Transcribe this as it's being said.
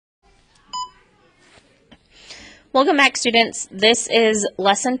Welcome back, students. This is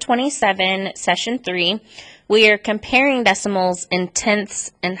Lesson 27, Session 3. We are comparing decimals in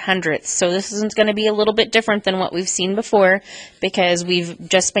tenths and hundredths. So this is going to be a little bit different than what we've seen before because we've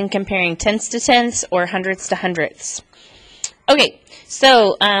just been comparing tenths to tenths or hundredths to hundredths. Okay,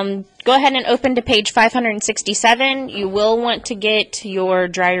 so go ahead and open to page 567. You will want to get your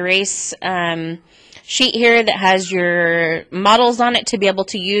dry erase sheet here that has your models on it to be able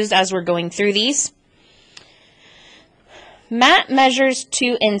to use as we're going through these. Matt measures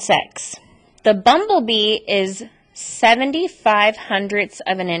 2 insects. The bumblebee is 75 hundredths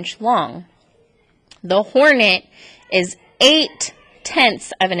of an inch long. The hornet is 8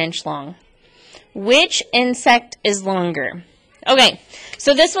 tenths of an inch long. Which insect is longer? Okay,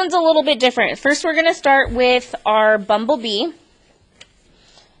 so this one's a little bit different. First, we're going to start with our bumblebee.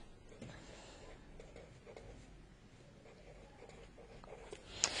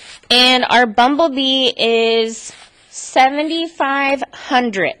 And our bumblebee is 75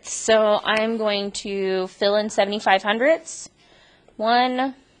 hundredths. So I'm going to fill in 75 hundredths.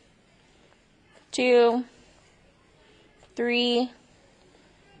 1, 2, 3,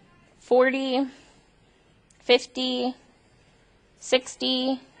 40, 50,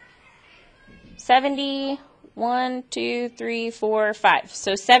 60, 70, 1, 2, 3, 4, 5.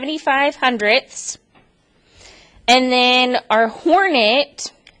 So 75 hundredths. And then our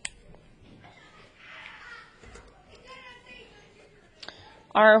hornet,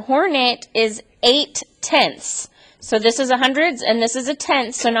 is 8 tenths. So this is a hundreds and this is a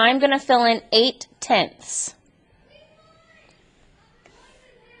tenth. So now I'm going to fill in 8 tenths.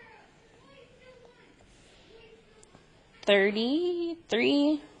 Thirty,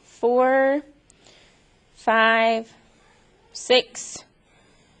 3, 4, 5, 6,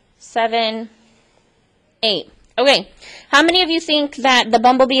 7, 8. Okay, how many of you think that the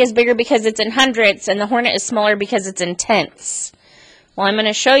bumblebee is bigger because it's in hundredths and the hornet is smaller because it's in tenths? Well, I'm going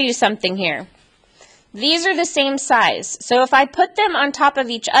to show you something here. These are the same size. So if I put them on top of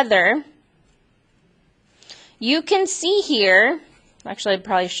each other, you can see here, actually I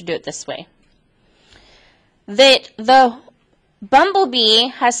probably should do it this way, that the bumblebee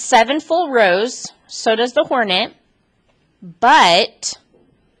has 7 full rows, so does the hornet, but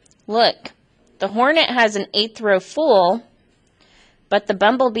look, the hornet has an 8th row full, but the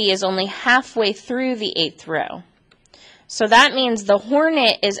bumblebee is only halfway through the 8th row. So that means the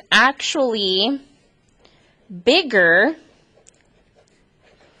hornet is actually bigger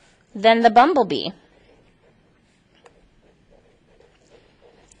than the bumblebee.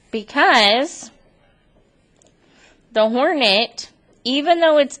 Because the hornet, even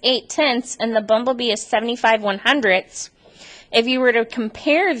though it's 8 tenths and the bumblebee is 75 100ths, if you were to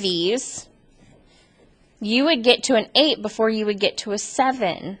compare these, you would get to an 8 before you would get to a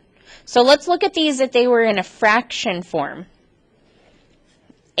 7. So let's look at these if they were in a fraction form.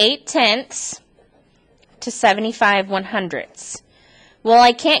 8 tenths to 75 100ths. Well,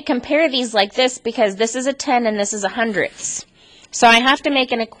 I can't compare these like this because this is a 10 and this is a hundredths. So I have to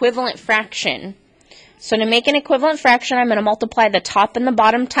make an equivalent fraction. So to make an equivalent fraction, I'm going to multiply the top and the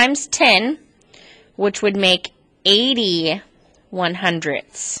bottom times 10, which would make 80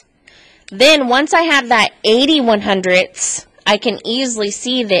 100ths. Then once I have that 80 100ths, I can easily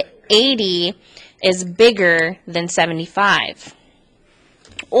see that 80 is bigger than 75.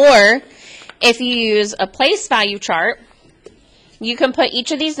 Or if you use a place value chart, you can put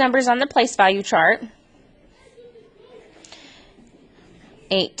each of these numbers on the place value chart.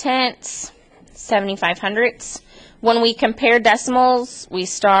 8 tenths, 75 hundredths. When we compare decimals, we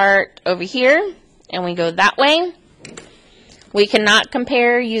start over here and we go that way. We cannot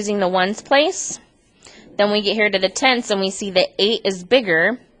compare using the ones place. Then we get here to the tenths and we see that 8 is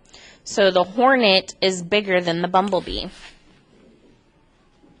bigger. So the hornet is bigger than the bumblebee.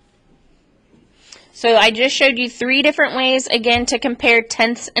 So I just showed you 3 different ways, again, to compare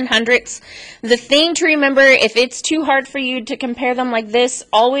tenths and hundredths. The thing to remember, if it's too hard for you to compare them like this,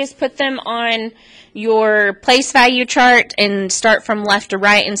 always put them on your place value chart and start from left to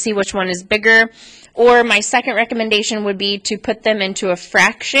right and see which one is bigger. Or my second recommendation would be to put them into a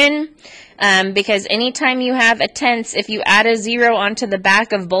fraction, because anytime you have a tenths, if you add a 0 onto the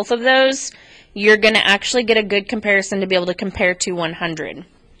back of both of those, you're going to actually get a good comparison to be able to compare to 100.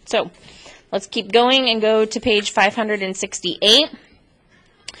 So let's keep going and go to page 568.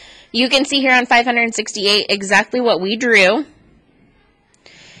 You can see here on 568 exactly what we drew.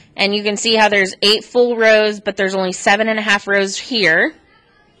 And you can see how there's 8 full rows, but there's only 7.5 rows here.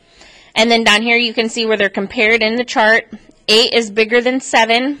 And then down here you can see where they're compared in the chart. 8 is bigger than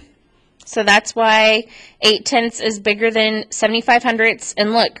 7. So that's why 8/10 is bigger than 75 hundredths.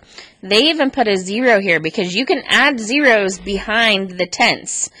 And look, they even put a 0 here because you can add zeros behind the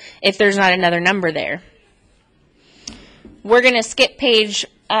tenths if there's not another number there. We're going to skip page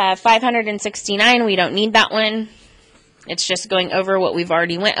 569. We don't need that one. It's just going over what we've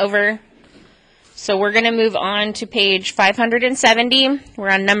already went over. So we're going to move on to page 570. We're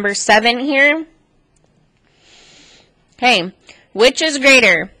on number 7 here. Okay, which is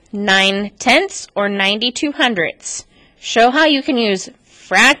greater, 9/10 or 92 hundredths? Show how you can use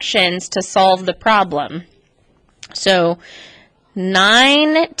fractions to solve the problem. So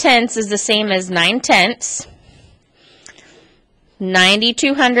 9/10 is the same as 9/10.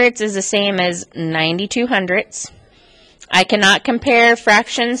 92 hundredths is the same as 92 hundredths. I cannot compare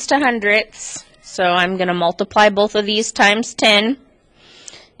fractions to hundredths, so I'm going to multiply both of these times 10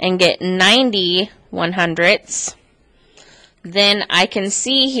 and get 90 100ths. Then I can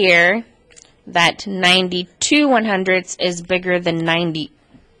see here that 92 100ths is bigger than 90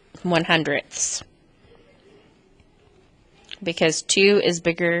 100ths because 2 is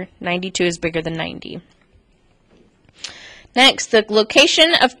bigger, 92 is bigger than 90. Next, the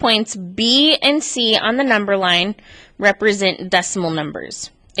location of points B and C on the number line represent decimal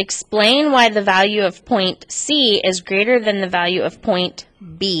numbers. Explain why the value of point C is greater than the value of point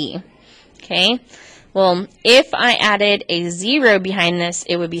B. Okay, well, if I added a 0 behind this,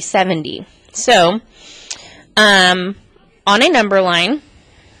 it would be 70. So, on a number line,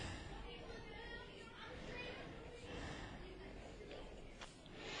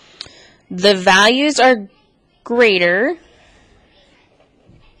 the values are greater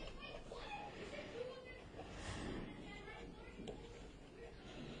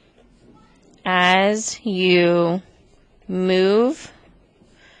as you move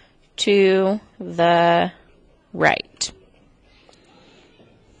to the right.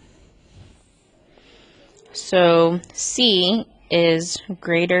 So C is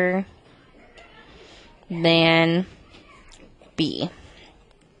greater than B.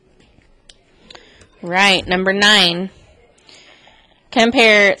 Right, number 9.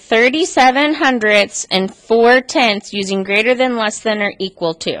 Compare 37 hundredths and 4/10 using greater than, less than, or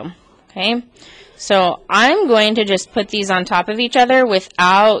equal to. Okay, so I'm going to just put these on top of each other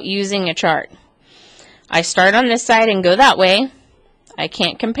without using a chart. I start on this side and go that way. I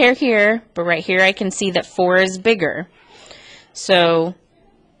can't compare here, but right here I can see that 4 is bigger. So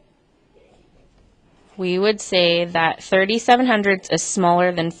we would say that 37 hundredths is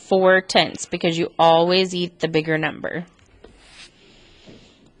smaller than 4/10 because you always eat the bigger number.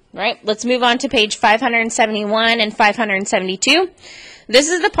 Right, let's move on to page 571 and 572. This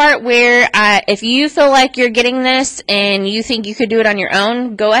is the part where if you feel like you're getting this and you think you could do it on your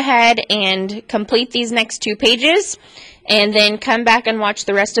own, go ahead and complete these next 2 pages and then come back and watch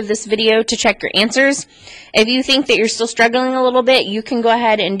the rest of this video to check your answers. If you think that you're still struggling a little bit, you can go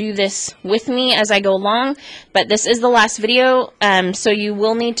ahead and do this with me as I go along, but this is the last video, so you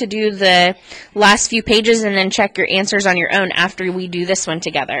will need to do the last few pages and then check your answers on your own after we do this one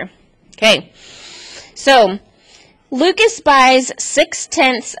together. Okay, so Lucas buys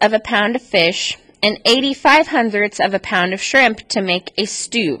 6/10 of a pound of fish and 85 hundredths of a pound of shrimp to make a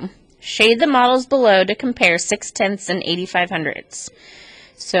stew. Shade the models below to compare 6/10 and 85 hundredths.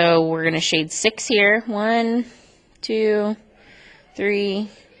 So we're going to shade 6 here. 1, 2, 3,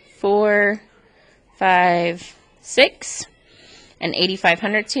 4, 5, 6. And 85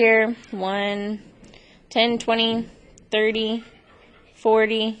 hundredths here. 1, 10, 20, 30,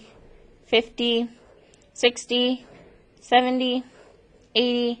 40, 50, 60, 70,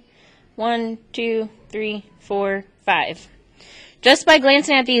 80, 1, 2, 3, 4, 5. Just by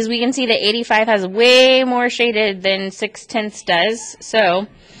glancing at these, we can see that 85 has way more shaded than 6/10 does. So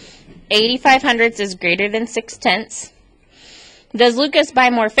 85 hundredths is greater than 6/10. Does Lucas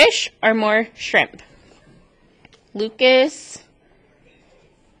buy more fish or more shrimp? Lucas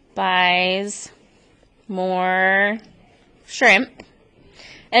buys more shrimp.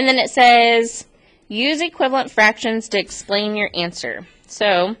 And then it says, use equivalent fractions to explain your answer.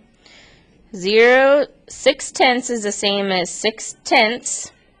 So 6/10 is the same as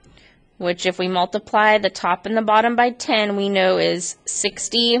 6/10, which if we multiply the top and the bottom by 10, we know is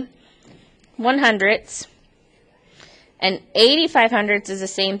 60 100ths. And 85 hundredths is the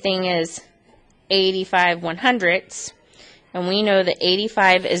same thing as 85 100ths. And we know that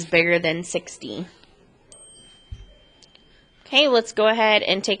 85 is bigger than 60. Okay, let's go ahead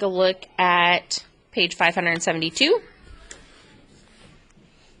and take a look at page 572.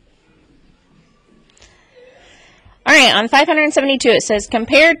 All right, on 572 it says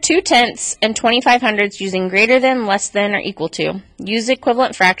compare 2/10 and 25/100 using greater than, less than, or equal to. Use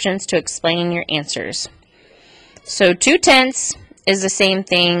equivalent fractions to explain your answers. So 2/10 is the same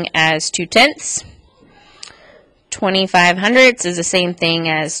thing as 2/10. 25/100 is the same thing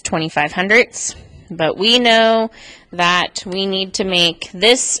as 25/100. But we know that we need to make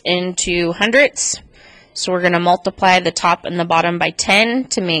this into hundredths. So we're going to multiply the top and the bottom by 10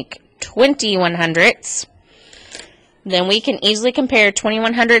 to make 21/100. Then we can easily compare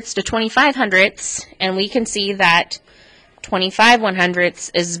 21/100 to 25/100, and we can see that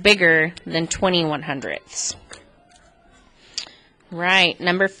 25/100 is bigger than 21/100. Right,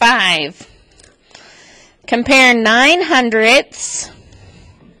 number 5. Compare 9/100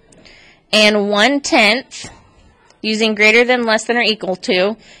 and 1/10 using greater than, less than, or equal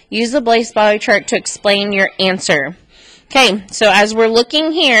to. Use the base value chart to explain your answer. Okay, so as we're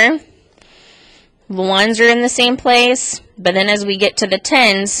looking here, the ones are in the same place, but then as we get to the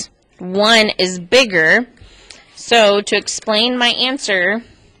tens, 1 is bigger. So to explain my answer,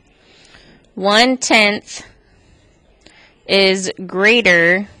 1/10 is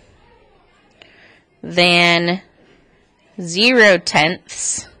greater than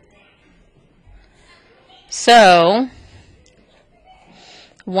 0/10. So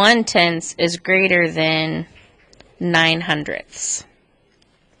 1/10 is greater than 9/100.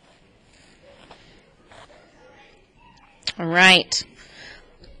 All right,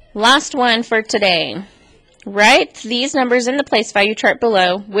 last one for today. Write these numbers in the place value chart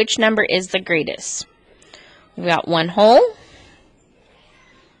below. Which number is the greatest? We got 1 whole,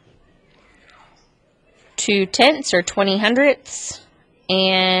 2/10 or 20/100,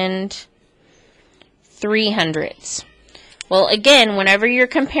 and 3/100. Well, again, whenever you're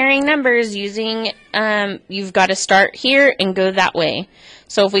comparing numbers using, you've got to start here and go that way.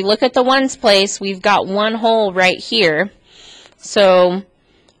 So if we look at the ones place, we've got 1 whole right here. So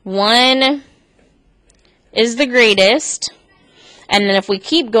 1 is the greatest. And then if we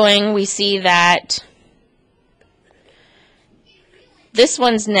keep going, we see that this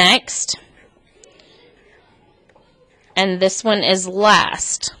one's next. And this one is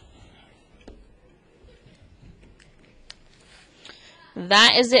last.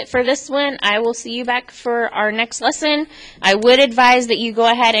 That is it for this one. I will see you back for our next lesson. I would advise that you go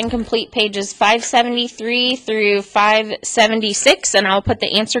ahead and complete pages 573 through 576, and I'll put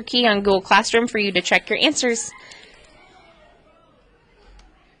the answer key on Google Classroom for you to check your answers.